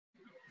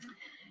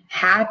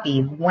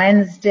Happy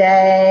Wednesday.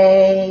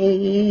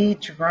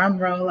 Drum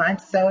roll. I'm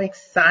so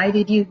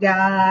excited, you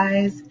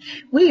guys.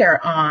 We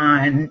are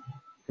on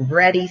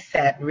Ready,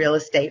 Set Real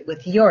Estate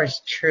with yours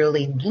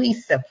truly,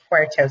 Lisa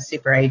Puerto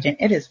Super Agent.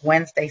 It is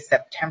Wednesday,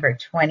 September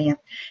 20th,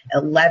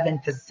 11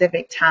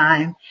 Pacific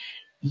time.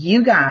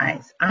 You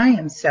guys, I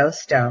am so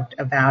stoked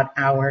about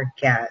our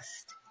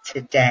guest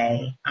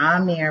today,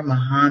 Amir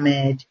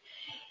Muhammad.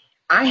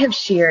 I have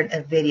shared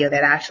a video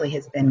that actually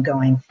has been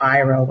going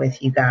viral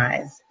with you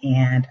guys,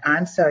 and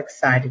I'm so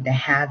excited to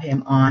have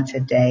him on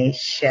today's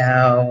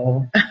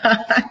show.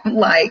 I'm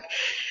like,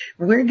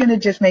 we're going to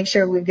just make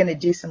sure we're going to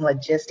do some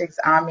logistics,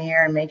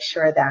 Amir, and make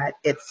sure that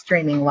it's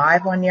streaming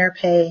live on your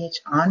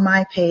page, on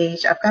my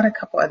page. I've got a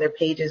couple other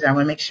pages. I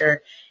want to make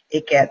sure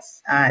it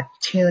gets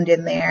tuned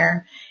in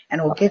there,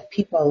 and we'll give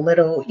people a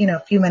little, a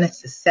few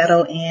minutes to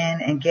settle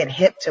in and get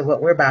hip to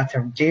what we're about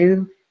to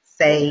do.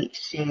 Say,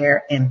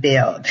 share, and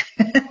build.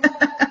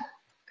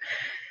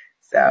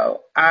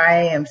 So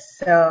I am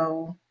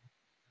so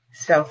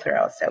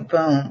thrilled. So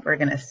boom, we're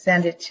going to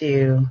send it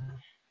to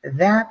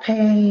that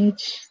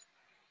page.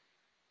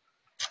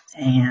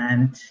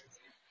 And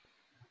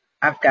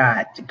I've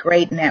got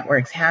great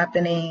networks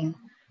happening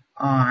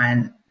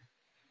on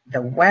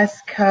the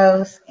West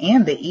Coast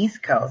and the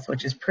East Coast,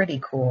 which is pretty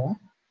cool.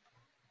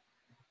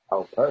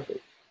 Oh,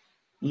 perfect.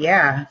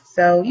 Yeah,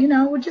 so,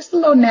 we're just a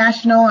little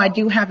national. I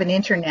do have an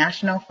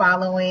international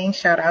following.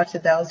 Shout out to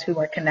those who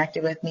are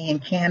connected with me in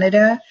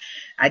Canada.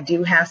 I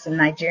do have some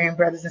Nigerian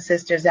brothers and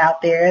sisters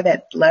out there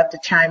that love to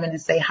chime in and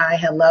say hi,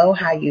 hello,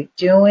 how you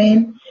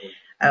doing?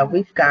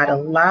 We've got a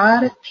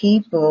lot of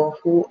people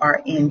who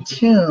are in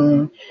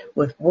tune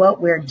with what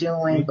we're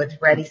doing with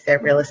Ready,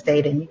 Set Real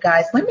Estate. And you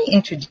guys, let me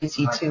introduce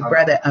you to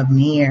Brother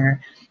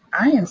Amir.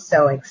 I am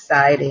so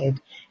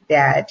excited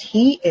that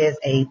he is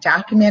a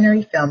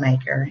documentary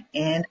filmmaker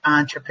and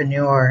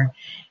entrepreneur.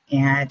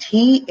 And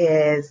he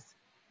is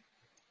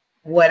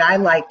what I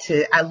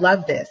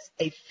love this,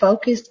 a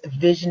focused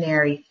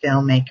visionary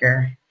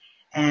filmmaker.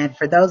 And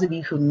for those of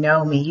you who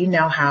know me, you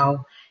know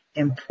how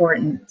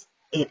important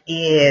it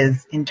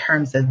is in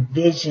terms of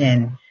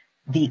vision,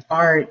 the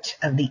art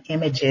of the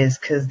images,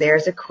 because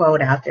there's a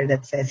quote out there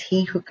that says,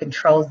 he who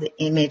controls the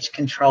image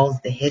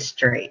controls the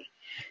history.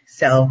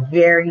 So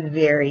very,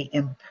 very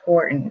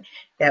important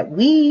that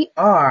we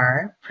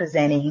are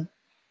presenting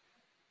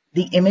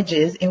the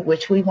images in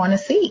which we want to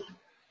see.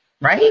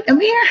 Right,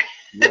 Amir?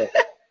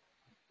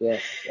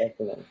 Yes,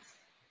 definitely.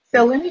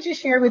 So let me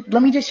just share with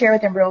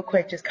them real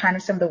quick just kind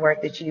of some of the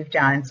work that you've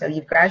done. So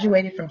you've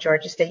graduated from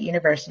Georgia State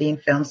University in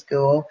film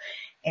school,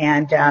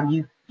 and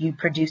you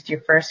produced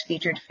your first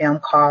featured film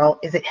called,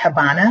 is it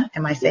Habana?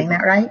 Am I saying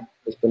that right?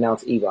 It's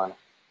pronounced Ivana.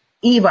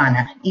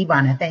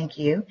 Ivana, thank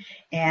you.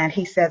 And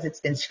he says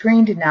it's been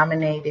screened and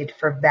nominated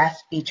for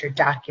Best Featured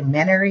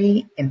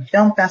Documentary in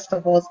film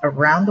festivals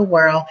around the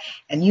world.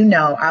 And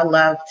I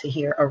love to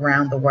hear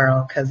around the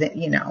world because,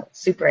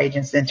 Super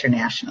Agents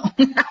International.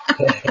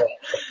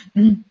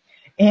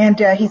 And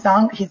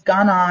he's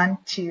gone on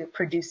to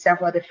produce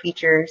several other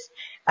features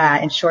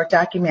and short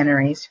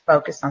documentaries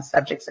focused on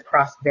subjects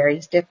across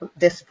various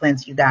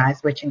disciplines, you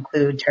guys, which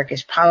include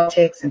Turkish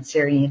politics and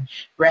Syrian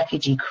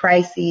refugee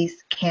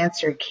crises,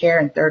 cancer care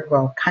in third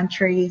world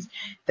countries,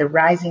 the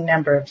rising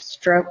number of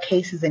stroke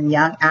cases in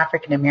young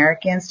African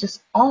Americans,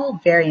 just all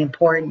very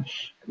important,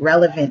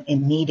 relevant,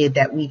 and needed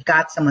that we've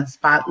got someone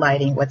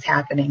spotlighting what's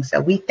happening.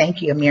 So we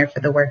thank you, Amir, for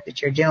the work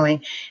that you're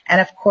doing.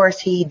 And of course,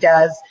 he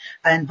does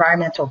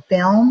environmental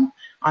film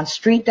on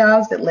street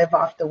dogs that live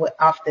off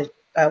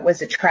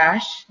the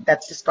trash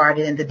that's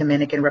discarded in the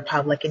Dominican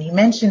Republic. And he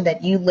mentioned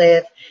that you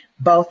live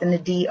both in the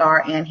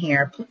DR and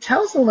here.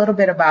 Tell us a little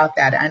bit about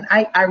that. And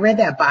I read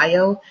that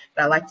bio,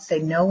 but I like to say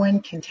no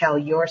one can tell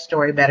your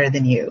story better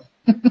than you.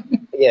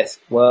 Yes.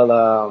 Well,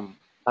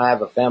 I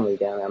have a family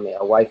down there. I mean,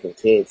 a wife and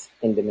kids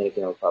in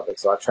Dominican Republic.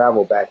 So I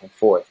travel back and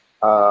forth,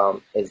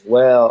 as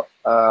well.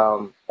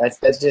 That's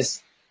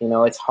just,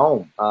 it's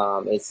home.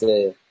 It's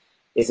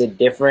a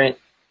different,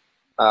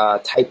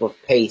 type of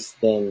pace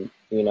than,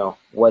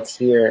 what's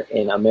here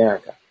in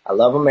America. I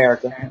love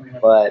America,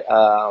 but,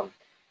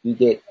 you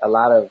get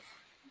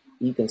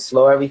you can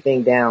slow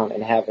everything down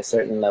and have a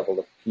certain level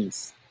of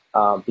peace,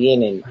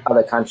 being in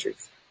other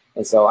countries.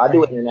 And so I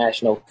do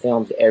international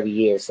films every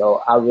year.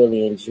 So I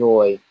really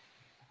enjoy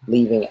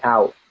leaving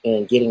out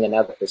and getting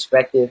another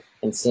perspective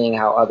and seeing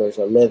how others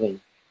are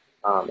living,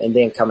 and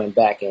then coming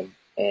back and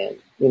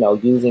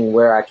using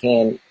where I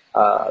can,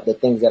 the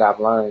things that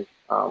I've learned,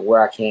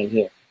 where I can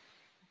here.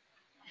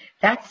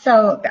 That's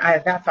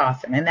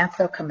awesome. And that's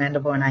so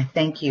commendable. And I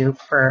thank you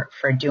for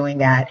doing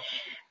that.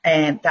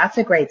 And that's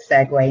a great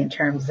segue in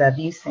terms of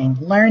you saying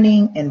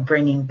learning and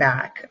bringing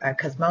back,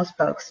 because most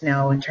folks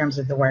know in terms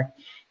of the work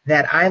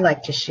that I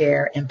like to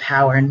share,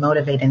 empower, and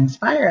motivate and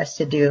inspire us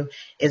to do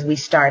is we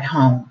start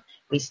home.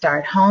 We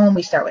start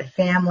with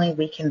family.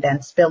 We can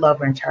then spill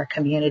over into our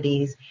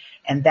communities,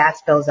 and that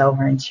spills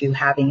over into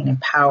having an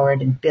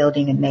empowered and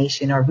building a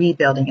nation or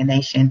rebuilding a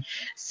nation.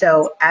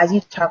 So as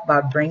you talk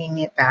about bringing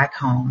it back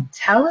home,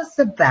 tell us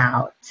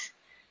about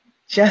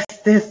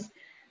just this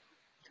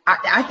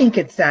I think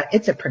it's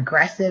a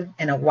progressive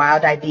and a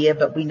wild idea,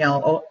 but we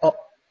know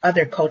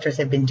other cultures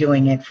have been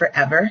doing it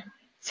forever.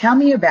 Tell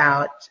me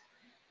about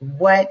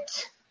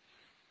what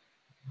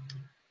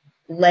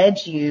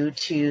led you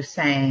to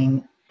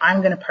saying,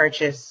 I'm going to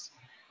purchase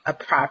a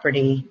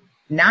property,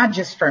 not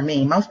just for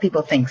me. Most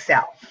people think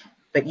self,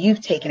 but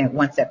you've taken it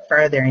one step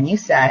further and you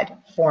said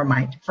for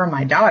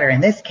my daughter,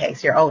 in this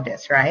case, your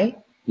oldest, right?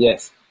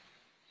 Yes.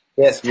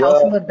 Yes. Tell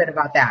us a Well, little bit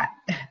about that.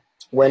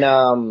 when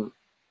early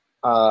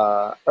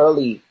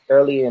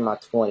in my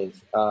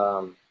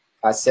 20s,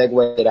 I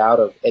segued out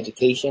of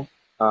education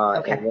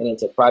Okay. and went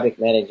into project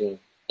managing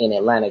in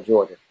Atlanta,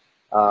 Georgia.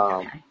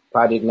 Okay.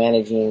 Project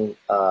managing,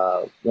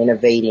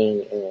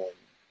 renovating, and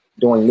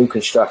doing new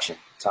construction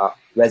to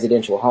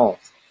residential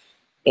homes.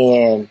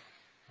 And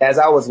as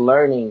I was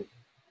learning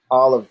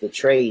all of the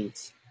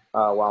trades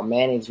while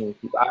managing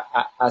people,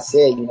 I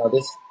said,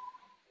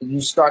 you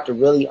start to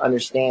really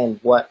understand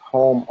what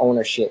home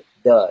ownership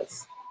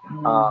does,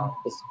 Mm,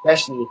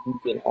 especially if you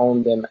can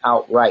own them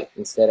outright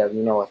instead of, a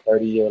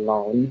 30-year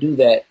loan. You do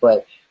that,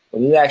 but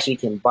when you actually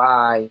can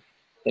buy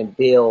and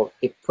build,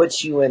 it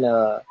puts you in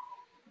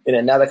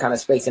another kind of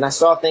space. And I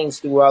saw things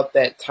throughout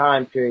that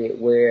time period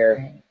where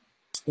right.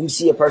 you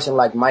see a person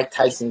like Mike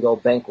Tyson go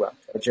bankrupt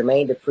or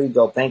Jermaine Dupri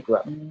go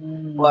bankrupt,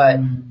 but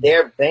Mm,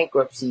 their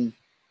bankruptcy,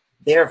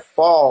 their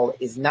fall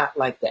is not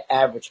like the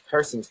average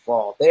person's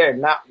fall. They're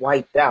not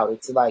wiped out.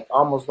 It's like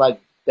almost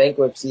like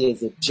bankruptcy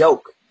is a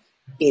joke.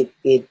 It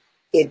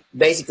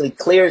basically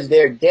clears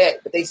their debt,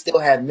 but they still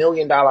have $1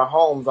 million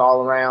homes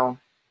all around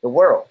the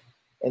world.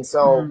 And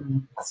so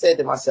mm, I said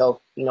to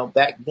myself,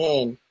 back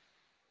then,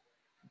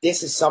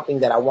 this is something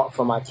that I want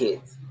for my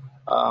kids.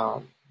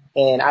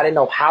 And I didn't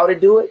know how to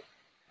do it,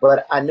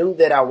 but I knew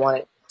that I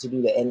wanted to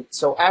do that. And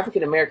so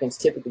African Americans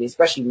typically,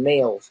 especially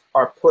males,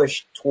 are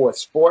pushed towards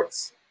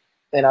sports.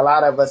 And a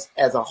lot of us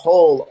as a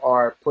whole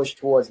are pushed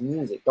towards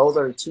music. Those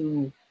are the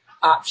two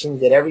options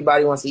that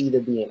everybody wants to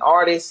either be an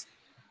artist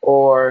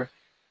or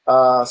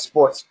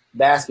sports,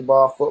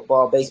 basketball,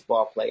 football,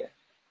 baseball player.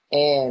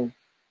 And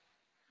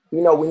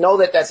we know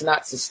that that's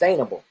not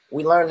sustainable.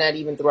 We learn that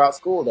even throughout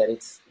school that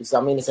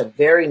it's a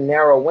very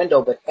narrow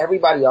window, but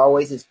everybody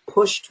always is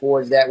pushed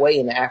towards that way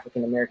in the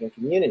African American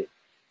community.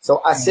 So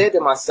I right. said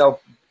to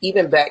myself,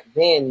 even back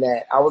then,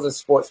 that I was a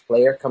sports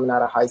player coming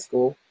out of high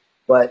school,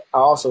 but I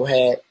also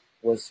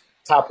was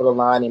top of the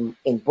line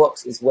in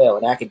books as well,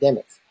 in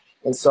academics.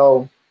 And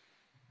so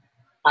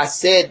I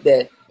said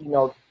that,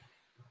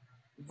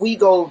 we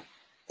go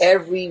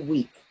every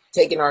week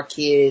taking our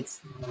kids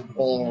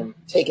and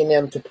taking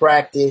them to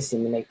practice,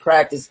 and then they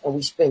practice, and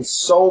we spend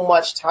so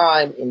much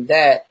time in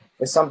that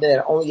for something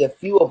that only a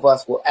few of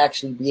us will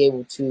actually be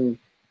able to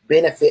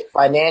benefit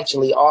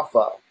financially off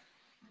of.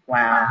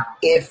 Wow.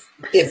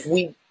 If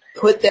we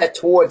put that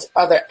towards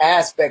other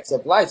aspects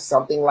of life,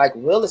 something like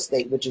real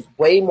estate, which is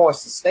way more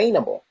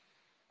sustainable,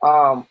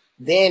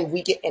 then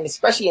we get, and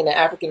especially in the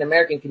African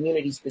American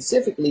community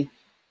specifically,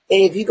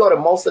 and if you go to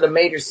most of the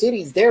major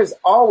cities, there's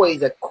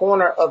always a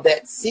corner of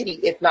that city,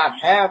 if not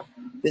half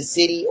the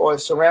city or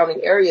surrounding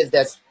areas,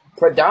 that's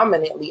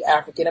predominantly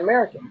African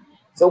American.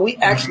 So we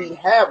actually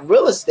have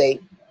real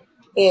estate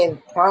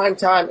in prime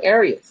time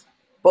areas,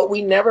 but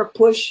we never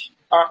push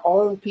our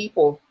own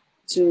people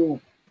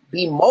to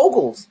be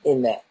moguls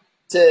in that,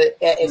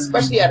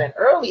 especially at Mm, an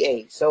early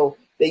age. So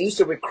they used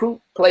to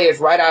recruit players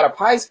right out of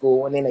high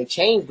school, and then they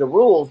changed the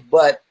rules.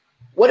 But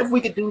what if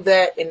we could do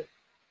that in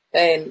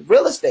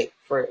real estate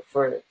for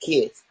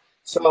kids?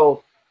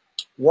 So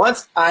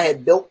once I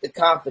had built the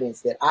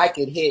confidence that I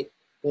could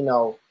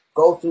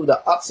go through the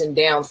ups and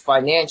downs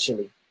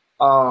financially,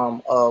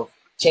 of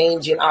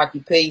changing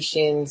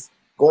occupations,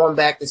 going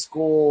back to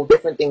school,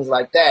 different things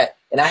like that,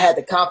 and I had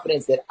the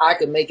confidence that I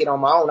could make it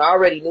on my own, I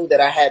already knew that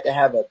I had to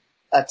have a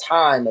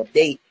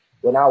date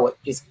when I would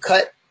just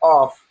cut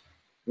off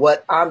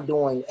what I'm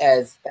doing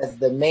as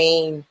the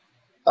main,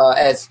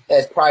 as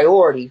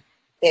priority,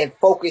 and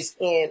focus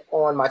in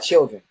on my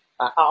children.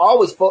 I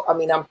always,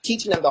 I'm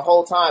teaching them the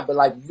whole time, but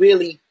like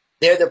really,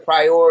 they're the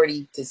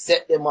priority to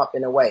set them up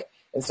in a way.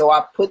 And so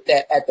I put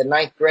that at the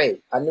 9th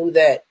grade. I knew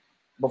that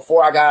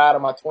before I got out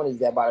of my 20s,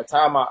 that by the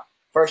time my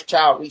first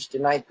child reached the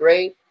 9th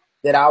grade,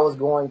 that I was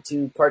going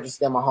to purchase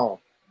them a home.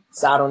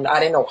 So I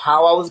didn't know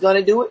how I was going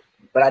to do it,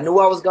 but I knew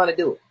I was going to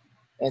do it.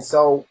 And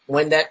so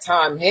when that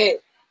time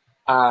hit,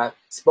 I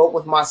spoke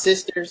with my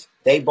sisters.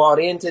 They bought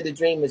into the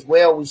dream as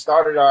well. We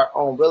started our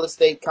own real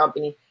estate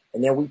company,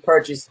 and then we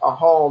purchased a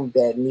home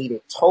that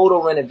needed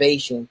total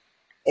renovation.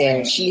 And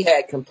right. she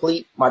had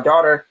my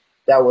daughter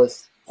that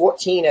was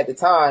 14 at the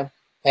time,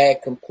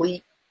 had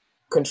complete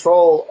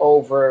control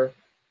over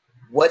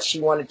what she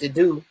wanted to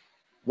do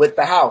with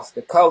the house,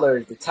 the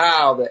colors, the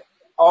tile,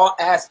 all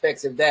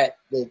aspects of that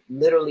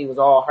literally was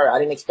all her. I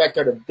didn't expect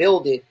her to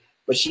build it,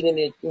 but she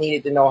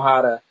needed to know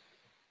how to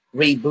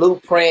read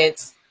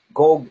blueprints,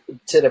 go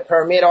to the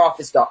permit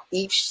office, to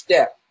each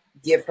step,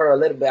 give her a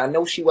little bit. I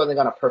know she wasn't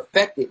going to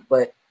perfect it,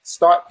 but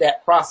start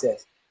that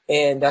process.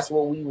 And that's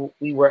what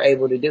we were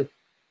able to do.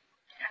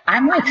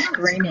 I'm like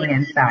screaming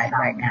inside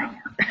right now.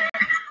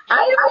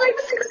 I am like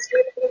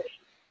 16.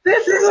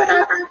 This is what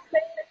I'm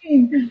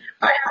saying.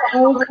 I have a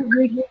whole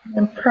curriculum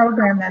and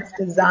program that's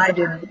designed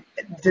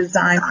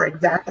for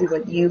exactly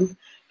what you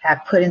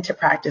have put into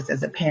practice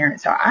as a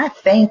parent. So I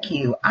thank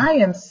you. I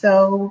am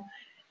so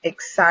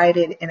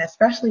excited, and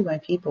especially when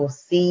people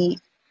see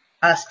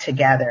us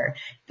together.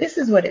 This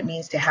is what it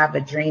means to have a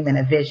dream and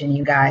a vision,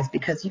 you guys,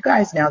 because you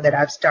guys know that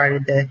I've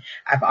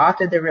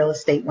authored the Real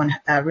Estate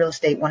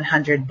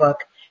 100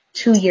 book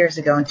 2 years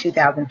ago in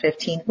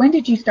 2015. When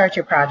did you start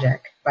your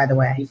project, by the We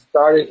way?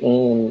 started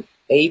in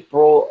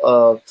April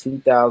of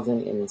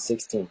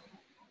 2016.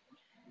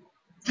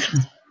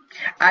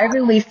 I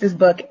released this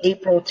book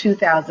April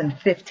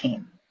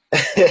 2015.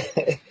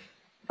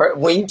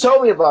 When you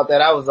told me about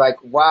that, I was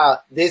like, wow,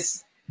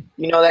 this,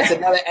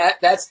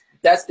 that's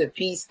that's the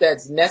piece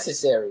that's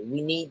necessary.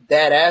 We need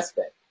that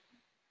aspect.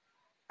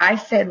 I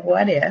said,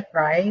 what if,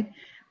 right?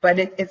 But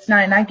it's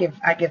not, and I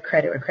give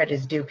credit where credit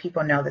is due.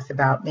 People know this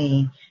about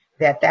me,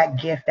 that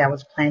gift that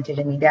was planted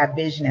in me, that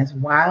vision, as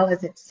wild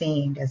as it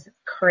seemed, as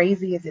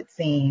crazy as it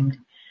seemed,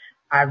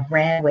 I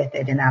ran with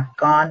it and I've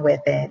gone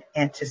with it.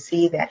 And to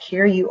see that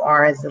here you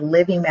are as a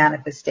living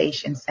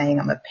manifestation saying,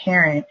 I'm a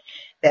parent,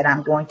 that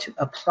I'm going to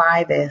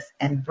apply this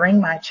and bring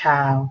my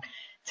child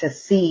to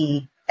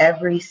see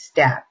every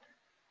step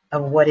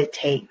of what it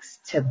takes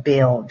to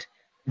build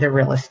the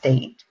real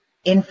estate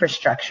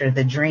infrastructure,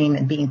 the dream,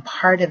 and being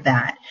part of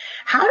that.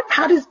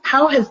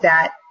 How has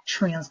that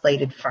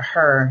translated for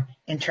her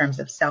in terms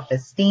of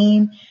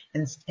self-esteem,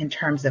 in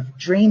terms of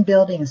dream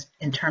building,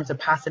 in terms of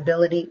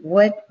possibility?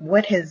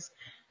 What has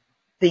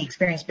the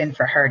experience been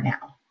for her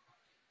now?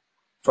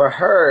 For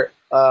her,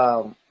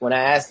 when I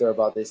asked her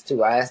about this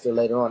too, I asked her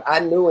later on. I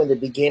knew in the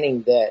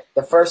beginning that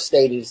the first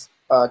stages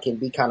can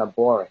be kind of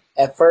boring.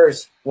 At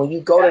first, when you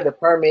go to the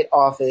permit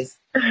office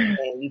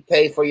and you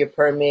pay for your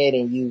permit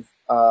and you've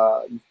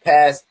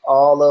passed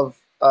all of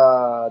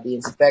the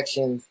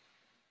inspections,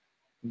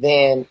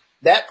 then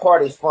that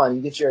part is fun.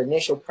 You get your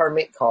initial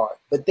permit card,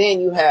 but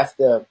then you have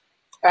to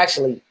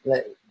actually.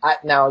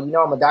 Now,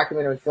 I'm a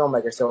documentary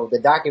filmmaker, so the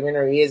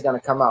documentary is going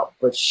to come out.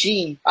 But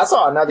I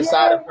saw another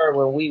side of her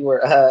when we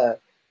were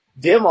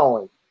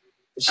demoing.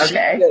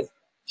 Okay.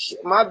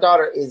 My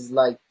daughter is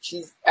like,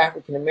 she's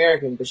African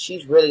American, but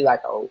she's really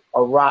like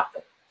a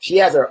rocker. She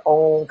has her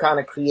own kind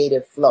of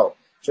creative flow.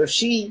 So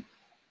she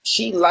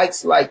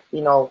likes like,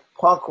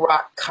 punk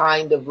rock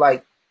kind of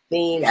like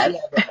themes. Yes. She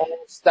has her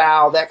own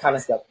style, that kind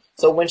of stuff.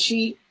 So when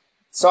she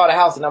saw the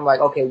house and I'm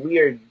like, okay, we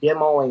are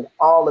demoing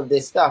all of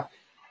this stuff.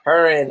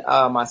 Her and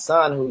my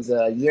son, who's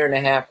a year and a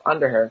half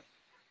under her,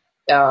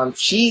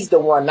 she's the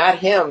one, not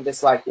him,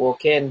 that's like, well,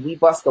 can we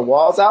bust the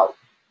walls out?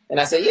 And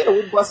I said, yeah,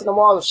 we're busting them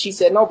all. She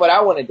said, no, but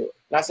I want to do it.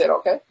 And I said,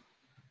 okay.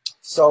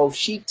 So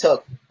she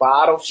took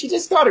bottles. She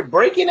just started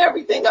breaking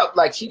everything up.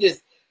 Like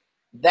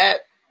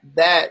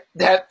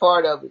that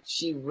part of it,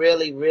 she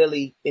really,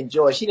 really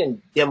enjoyed. She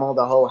didn't demo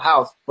the whole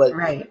house, but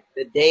Right.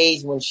 the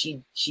days when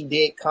she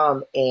did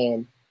come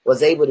and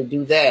was able to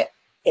do that,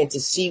 and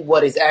to see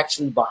what is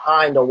actually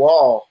behind the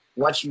wall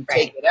once you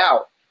take it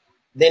out,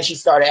 then she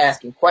started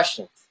asking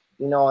questions,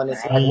 and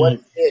it's like, what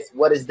is this?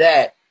 What is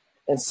that?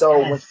 And so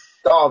when she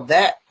saw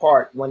that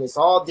part, when it's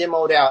all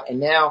demoed out,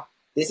 and now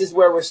this is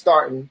where we're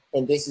starting,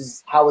 and this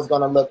is how it's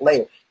going to look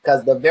later.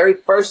 Because the very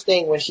first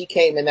thing when she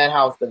came in that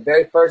house, the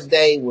very first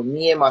day when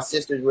me and my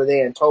sisters were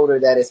there and told her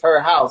that it's her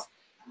house,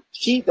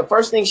 the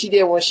first thing she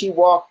did when she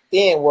walked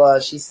in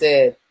was she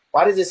said,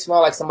 why does it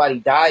smell like somebody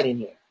died in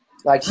here?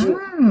 Like she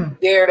was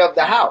scared of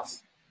the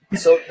house.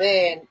 So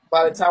then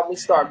by the time we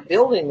start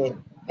building it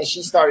and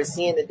she started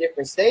seeing the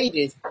different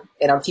stages,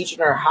 and I'm teaching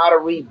her how to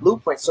read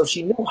blueprints, so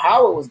she knew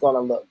how it was going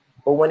to look.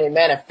 But when it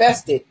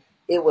manifested,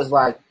 it was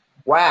like,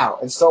 wow.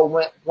 And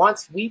so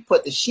once we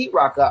put the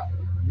sheetrock up,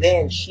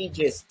 then she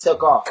just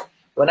took off.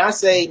 When I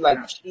say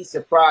like she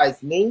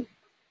surprised me,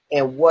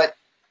 and what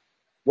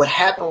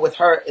happened with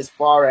her, as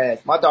far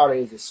as my daughter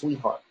is a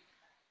sweetheart,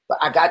 but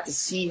I got to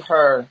see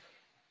her,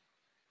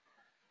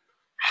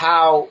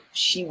 how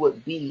she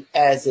would be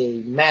as a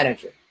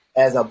manager,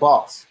 as a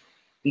boss,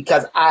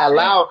 because I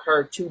allowed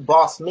her to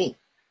boss me.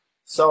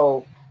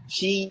 So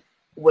she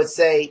would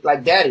say,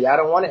 like, Daddy, I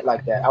don't want it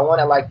like that. I want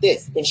it like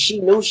this. And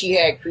she knew she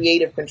had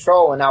creative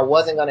control, and I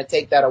wasn't going to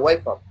take that away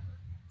from her.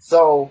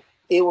 So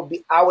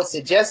I would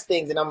suggest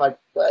things, and I'm like,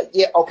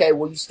 yeah, okay,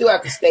 well, you still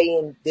have to stay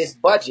in this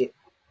budget.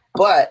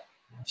 But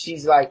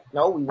she's like,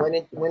 no, we went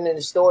in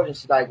the stores, and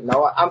she's like,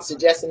 no, I'm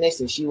suggesting this.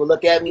 And she would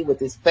look at me with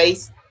this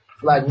face.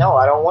 Like, no,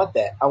 I don't want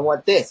that. I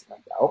want this. I'm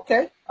like,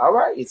 okay, all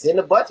right, it's in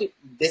the budget.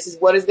 This is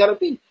what it's going to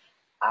be.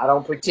 I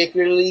don't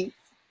particularly,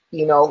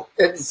 in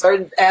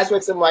certain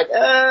aspects, I'm like,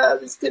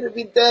 this could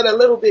be done a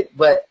little bit,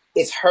 but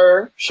it's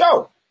her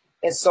show.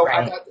 And so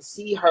I got to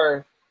see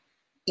her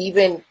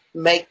even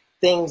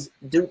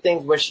do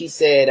things where she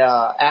said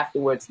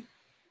afterwards,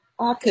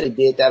 I could have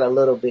did that a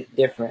little bit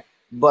different.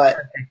 But,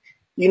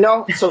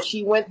 so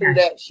she went through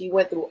that. She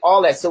went through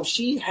all that. So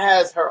she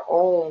has her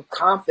own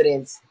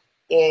confidence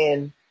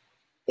in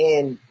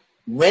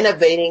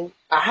renovating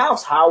a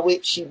house, how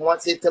she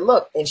wants it to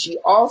look. And she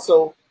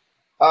also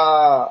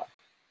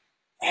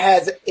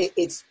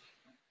it's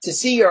to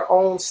see your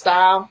own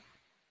style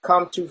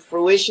come to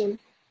fruition.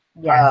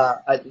 Yes.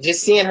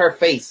 Just seeing her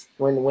face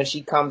when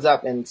she comes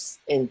up and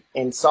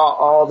saw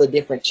all the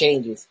different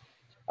changes.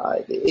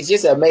 It's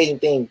just an amazing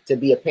thing to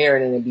be a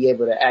parent and to be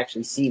able to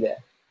actually see that.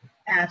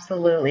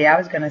 Absolutely. I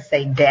was going to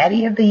say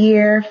daddy of the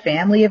year,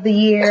 family of the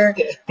year,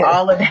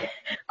 all of that,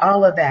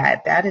 all of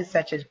that. That is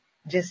such a,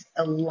 just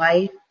a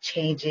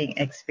life-changing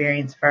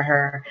experience for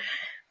her,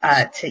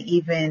 to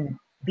even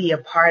be a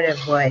part of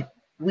what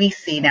we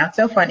see. Now, it's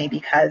so funny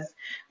because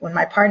when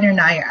my partner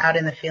and I are out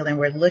in the field and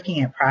we're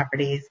looking at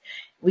properties,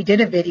 we did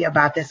a video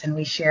about this and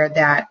we shared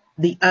that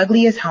the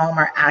ugliest home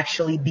are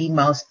actually the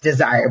most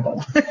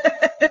desirable.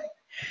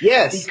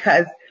 Yes.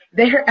 Because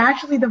they're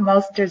actually the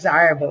most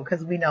desirable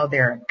because we know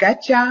they're a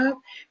gut job.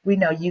 We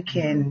know you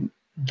can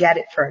get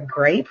it for a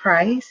great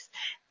price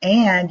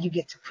and you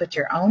get to put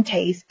your own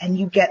taste and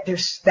you get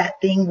there's that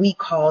thing we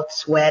call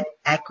sweat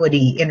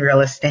equity in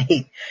real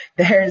estate.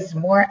 There's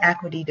more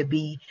equity to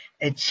be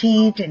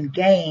achieved and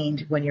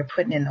gained when you're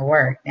putting in the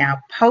work.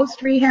 Now,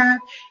 post rehab,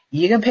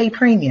 you can pay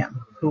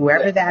premium,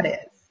 whoever that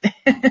is.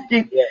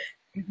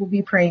 It will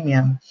be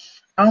premium.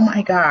 Oh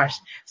my gosh.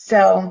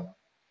 So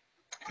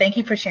thank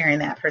you for sharing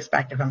that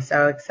perspective. I'm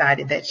so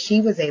excited that she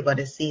was able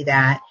to see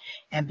that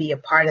and be a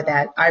part of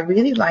that. I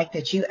really like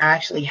that you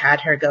actually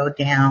had her go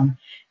down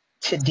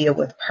to deal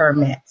with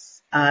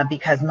permits,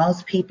 because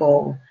most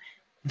people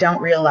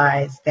don't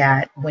realize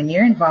that when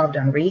you're involved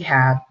in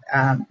rehab,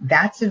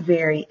 that's a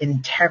very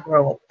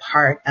integral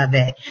part of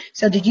it.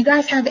 So did you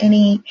guys have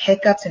any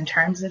hiccups in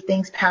terms of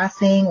things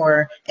passing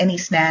or any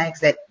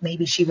snags that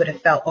maybe she would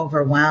have felt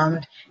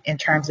overwhelmed in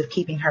terms of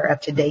keeping her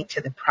up to date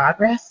to the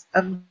progress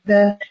of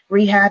the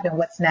rehab and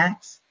what's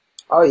next?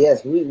 Oh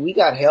yes, we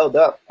got held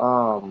up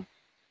so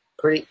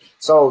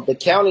the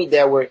county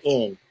that we're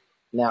in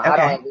now, I don't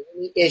have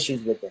any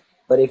issues with it.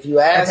 But if you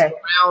ask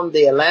around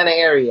the Atlanta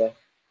area,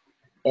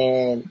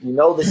 and you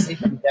know the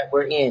city that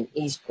we're in,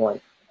 East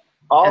Point,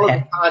 all of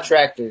the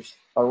contractors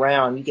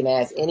around, you can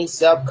ask any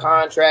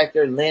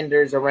subcontractor,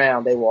 lenders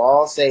around, they will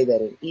all say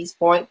that in East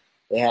Point,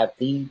 they have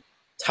the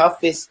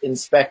toughest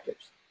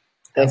inspectors.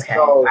 And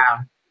so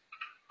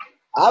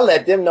I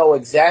let them know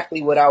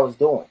exactly what I was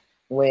doing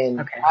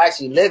when I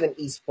actually live in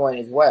East Point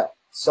as well.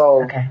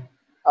 So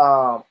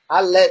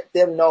I let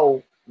them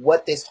know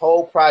what this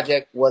whole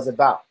project was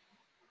about.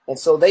 And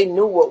so they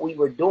knew what we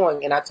were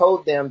doing. And I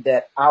told them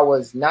that I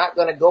was not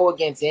going to go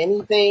against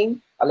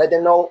anything. I let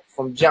them know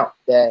from jump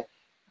that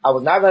I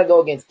was not going to go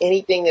against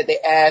anything that they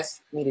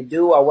asked me to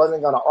do. I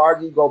wasn't going to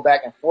argue, go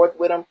back and forth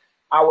with them.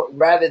 I would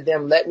rather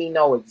them let me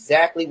know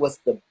exactly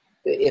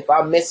if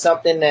I missed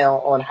something now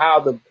on how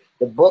the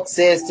book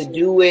says to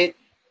do it,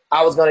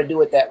 I was going to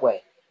do it that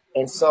way.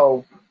 And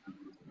so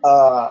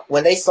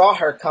when they saw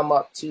her come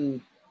up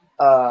to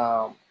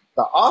the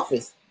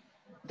office,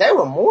 they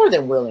were more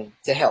than willing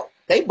to help.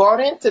 They bought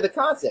into the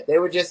concept. They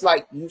were just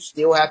like, you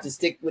still have to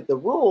stick with the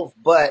rules,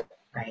 but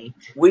they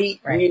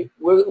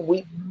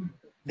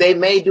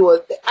may do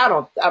it. I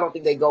don't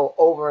think they go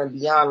over and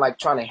beyond like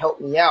trying to help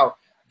me out,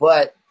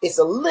 but it's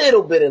a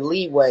little bit of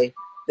leeway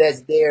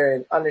that's there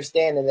and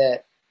understanding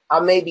that I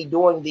may be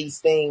doing these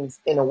things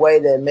in a way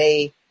that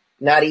may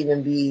not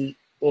even be,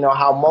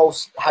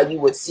 how you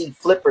would see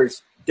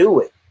flippers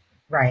do it.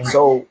 Right.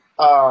 So,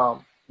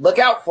 look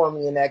out for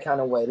me in that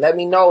kind of way. Let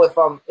me know if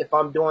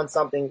I'm doing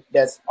something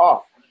that's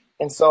off.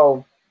 And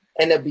so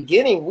in the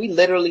beginning, we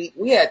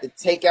had to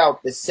take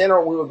out the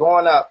center. We were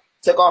going up,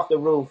 took off the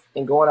roof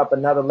and going up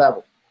another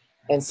level.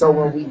 And so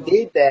when we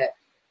did that,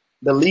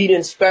 the lead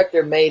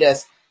inspector made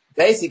us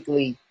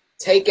basically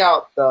take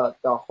out the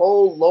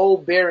whole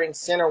load bearing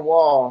center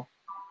wall.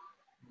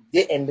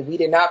 And we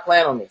did not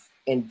plan on this,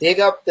 and dig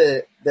up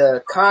the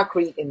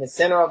concrete in the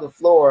center of the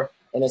floor.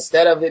 And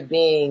instead of it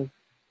being,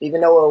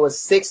 even though it was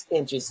 6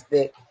 inches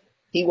thick,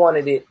 he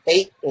wanted it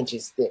 8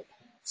 inches thick.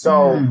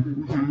 So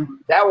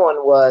that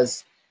one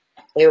was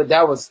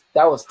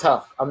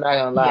tough. I'm not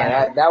gonna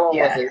lie. That one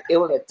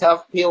was a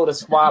tough pill to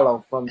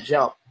swallow from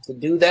jump to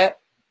do that,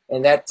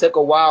 and that took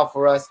a while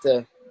for us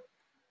to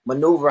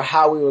maneuver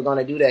how we were going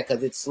to do that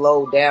because it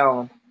slowed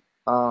down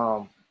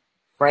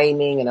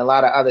framing and a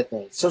lot of other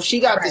things. So she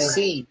got to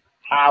see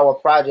how a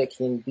project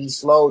can be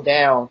slowed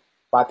down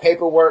by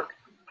paperwork,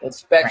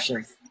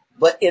 inspections.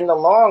 But in the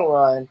long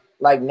run,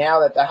 like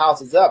now that the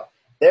house is up,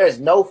 there is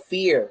no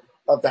fear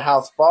of the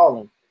house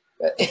falling.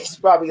 It's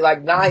probably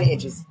like 9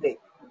 inches thick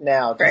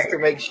now, just to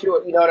make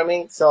sure, you know what I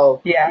mean?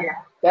 So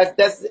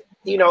that's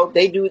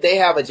they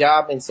have a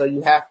job, and so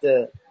you have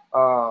to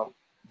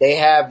they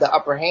have the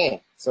upper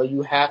hand. So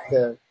you have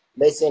to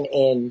listen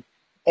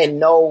and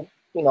know,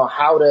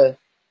 how to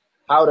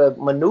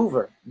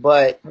maneuver.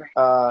 But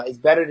it's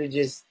better to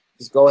just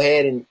go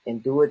ahead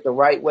and do it the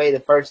right way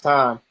the first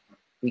time,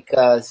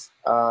 because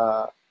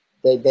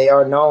they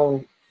are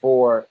known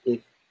for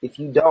if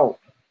you don't,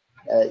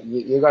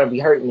 you're going to be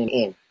hurting in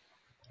the end.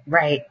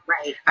 Right.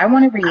 I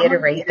want to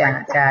reiterate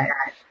that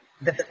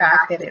the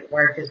fact that it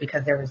worked is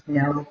because there was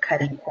no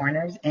cutting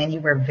corners and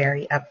you were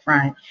very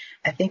upfront.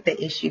 I think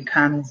the issue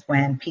comes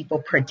when people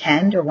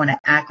pretend or want to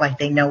act like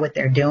they know what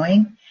they're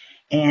doing,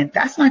 and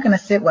that's not going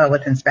to sit well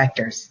with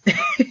inspectors.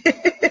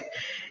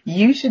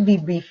 You should be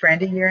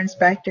befriending your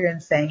inspector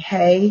and saying,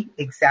 hey,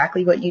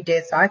 exactly what you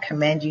did. So I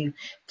commend you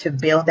to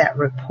build that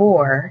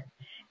rapport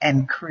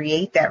and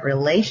create that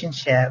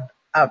relationship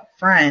up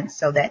front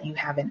so that you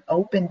have an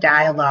open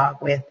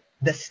dialogue with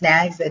the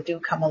snags that do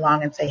come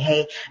along and say,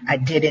 hey, I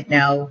didn't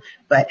know,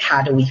 but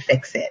how do we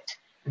fix it?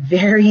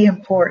 Very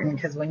important,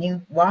 because when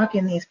you walk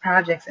in these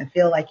projects and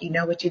feel like you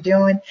know what you're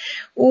doing,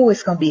 oh,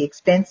 it's going to be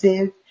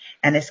expensive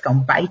and it's going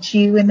to bite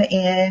you in the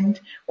end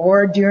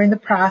or during the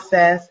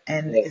process.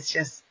 And it's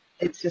just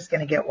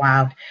going to get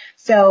wild.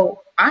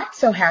 So I'm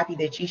so happy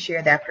that you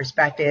share that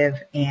perspective,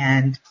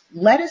 and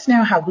let us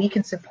know how we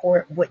can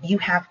support what you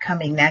have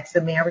coming next.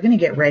 Amir, we're going to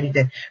get ready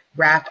to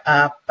wrap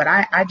up, but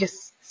I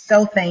just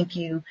so thank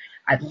you.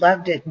 I'd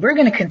love to, we're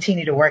going to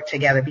continue to work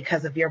together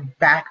because of your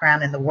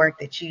background and the work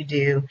that you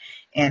do.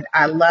 And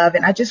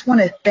I just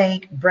want to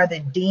thank Brother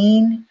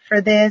Dean for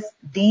this.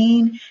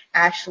 Dean,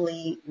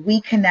 actually,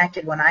 we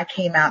connected when I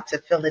came out to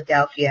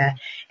Philadelphia,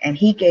 and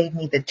he gave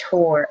me the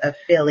tour of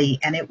Philly,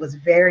 and it was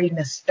very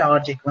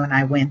nostalgic when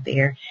I went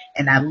there.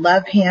 And I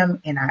love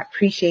him and I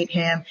appreciate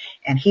him.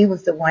 And he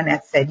was the one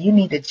that said, you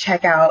need to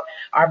check out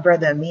our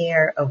brother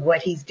Amir of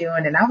what he's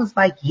doing. And I was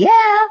like,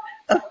 yeah,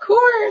 of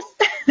course.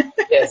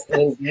 Yes,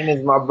 Dean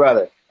is my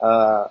brother.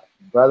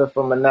 Brother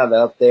from another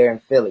up there in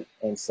Philly.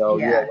 And so,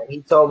 yeah, when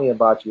he told me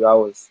about you,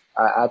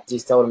 I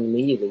just told him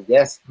immediately,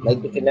 yes,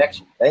 make the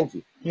connection. Thank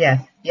you.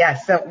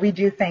 Yes. So we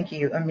do thank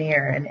you,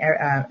 Amir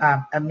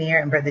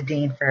and Brother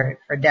Dean for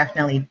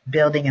definitely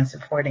building and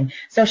supporting.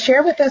 So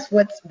share with us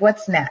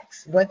what's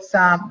next. What's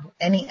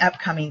any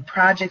upcoming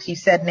projects? You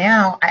said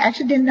now, I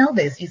actually didn't know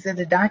this. You said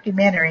the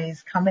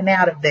documentaries coming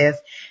out of this,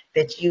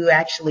 that you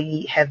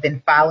actually have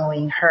been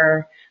following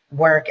her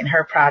work and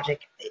her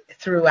project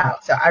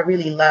throughout. So I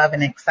really love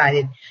and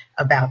excited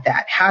about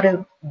that.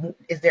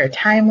 Is there a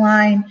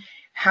timeline?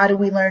 How do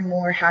we learn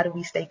more? How do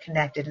we stay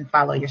connected and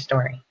follow your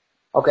story?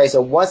 Okay,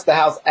 so once the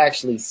house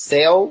actually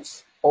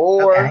sells,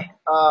 or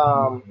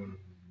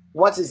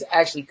once it's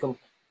actually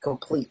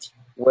complete,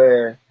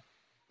 where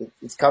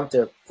it's come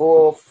to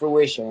full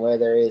fruition,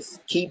 whether it's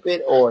keep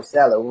it or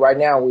sell it. Right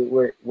now,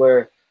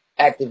 we're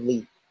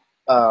actively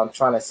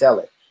trying to sell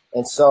it,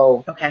 and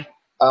so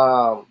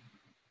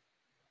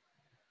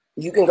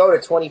you can go to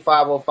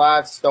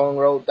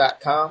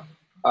 2505stoneroad.com,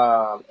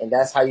 and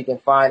that's how you can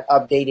find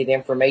updated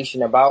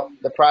information about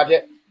the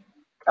project.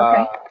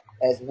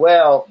 As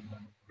well,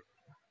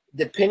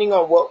 depending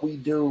on what we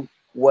do,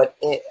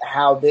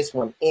 how this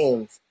one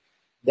ends,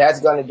 that's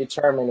going to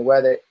determine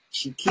whether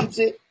she keeps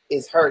it,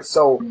 is hers.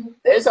 So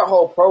there's a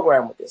whole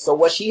program with this. So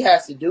what she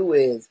has to do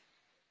is,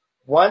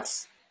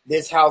 once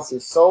this house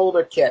is sold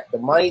or kept, the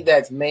money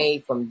that's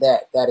made from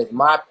that is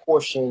my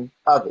portion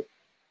of it.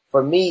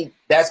 For me,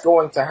 that's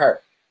going to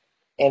her.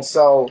 And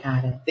so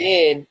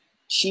then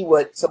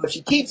if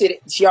she keeps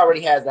it, she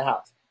already has the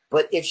house.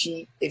 But if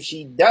she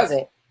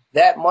doesn't,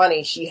 that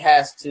money, she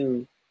has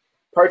to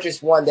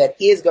purchase one that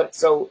is going to,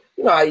 so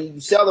you know how you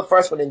sell the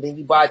first one and then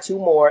you buy two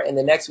more and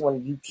the next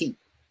one you keep.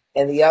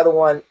 And the other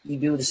one, you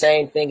do the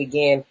same thing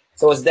again.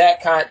 So it's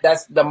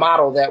that's the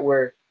model that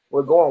we're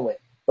going with.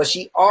 But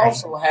she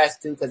also has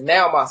to, because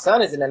now my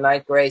son is in the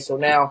 9th grade, so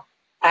now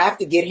I have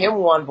to get him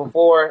one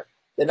before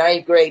the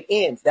 9th grade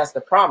ends. That's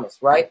the promise,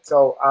 right?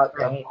 So, of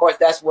course,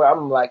 that's where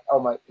I'm like, oh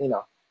my,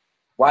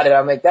 why did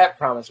I make that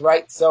promise,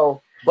 right?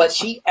 So, but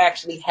she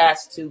actually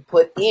has to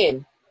put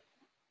in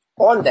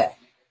on that.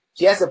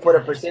 She has to put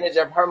a percentage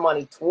of her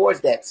money towards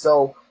that.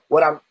 So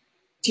what I'm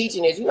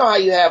teaching is, how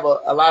you have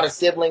a lot of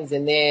siblings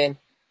and then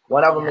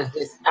one of them is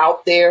just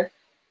out there.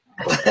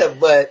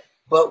 but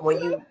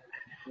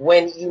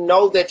when you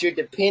know that you're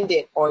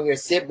dependent on your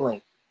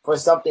sibling for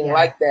something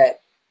like that,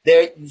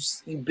 there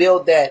you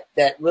build that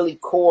really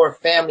core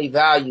family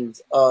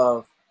values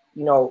of,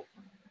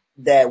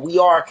 that we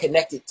are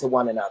connected to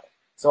one another.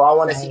 So I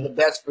want to see the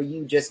best for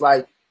you just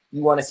like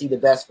you want to see the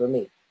best for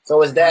me.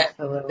 So that's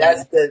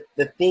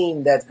the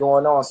theme that's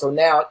going on. So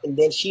now, and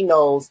then she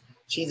knows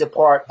she's a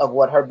part of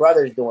what her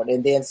brother is doing,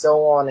 and then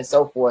so on and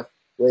so forth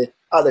with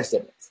other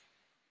siblings.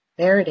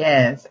 There it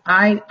is.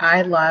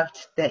 I loved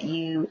that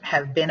you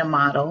have been a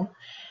model.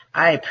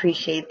 I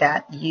appreciate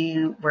that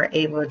you were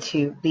able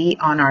to be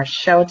on our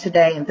show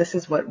today. And this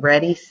is what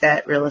Ready,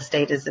 Set, Real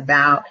Estate is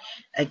about.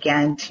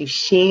 Again, to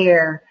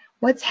share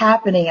what's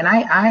happening. And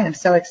I am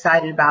so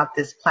excited about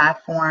this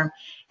platform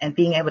and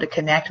being able to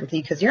connect with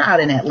you because you're out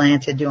in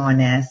Atlanta doing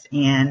this.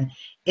 And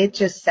it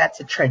just sets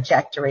a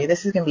trajectory.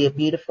 This is going to be a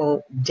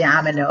beautiful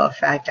domino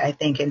effect, I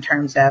think, in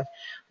terms of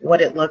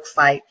what it looks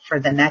like for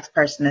the next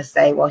person to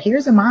say, well,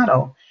 here's a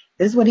model.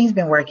 This is what he's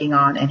been working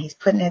on, and he's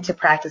putting it into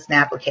practice and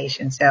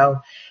application.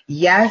 So,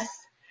 yes,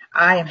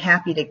 I am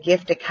happy to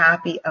gift a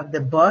copy of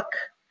the book.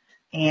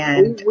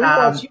 And we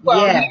want you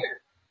out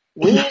here.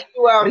 We need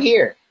you out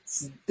here.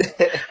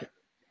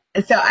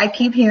 So I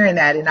keep hearing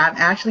that, and I'm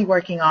actually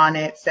working on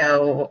it.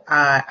 So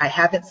I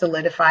haven't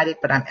solidified it,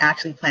 but I'm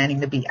actually planning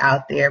to be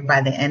out there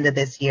by the end of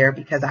this year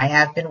because I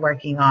have been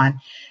working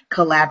on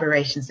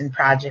collaborations and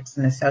projects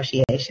and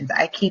associations.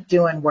 I keep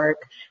doing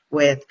work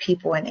with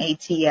people in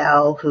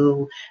ATL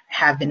who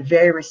have been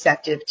very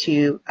receptive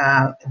to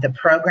the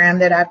program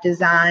that I've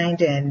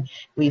designed, and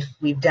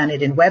we've done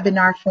it in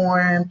webinar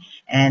form,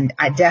 and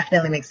I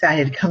definitely am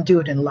excited to come do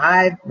it in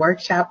live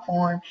workshop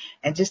form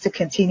and just to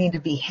continue to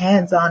be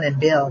hands-on and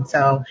build.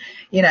 So,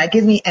 it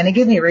gives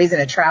me a reason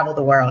to travel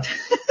the world.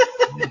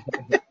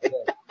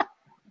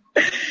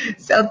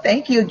 So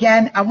thank you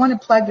again. I want to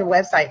plug your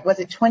website. Was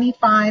it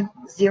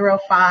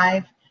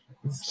 2505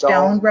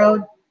 Stone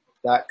Road?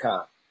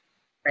 StoneRoad.com.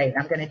 Great.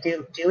 I'm going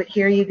to do it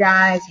here, you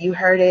guys. You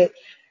heard it.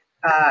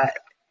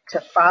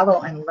 To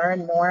follow and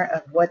learn more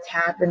of what's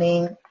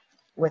happening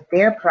with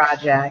their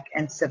project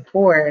and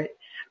support.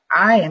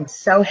 I am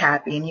so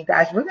happy. And you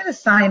guys, we're going to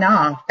sign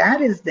off.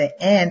 That is the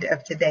end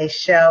of today's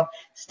show.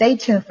 Stay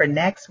tuned for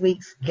next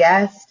week's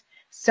guest.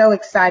 So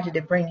excited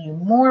to bring you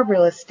more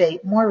real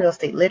estate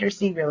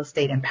literacy, real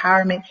estate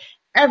empowerment,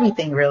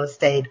 everything real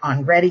estate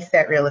on Ready,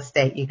 Set Real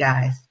Estate, you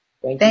guys.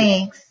 Thanks.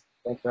 Thanks.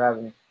 Thanks for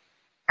having me.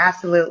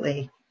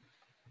 Absolutely.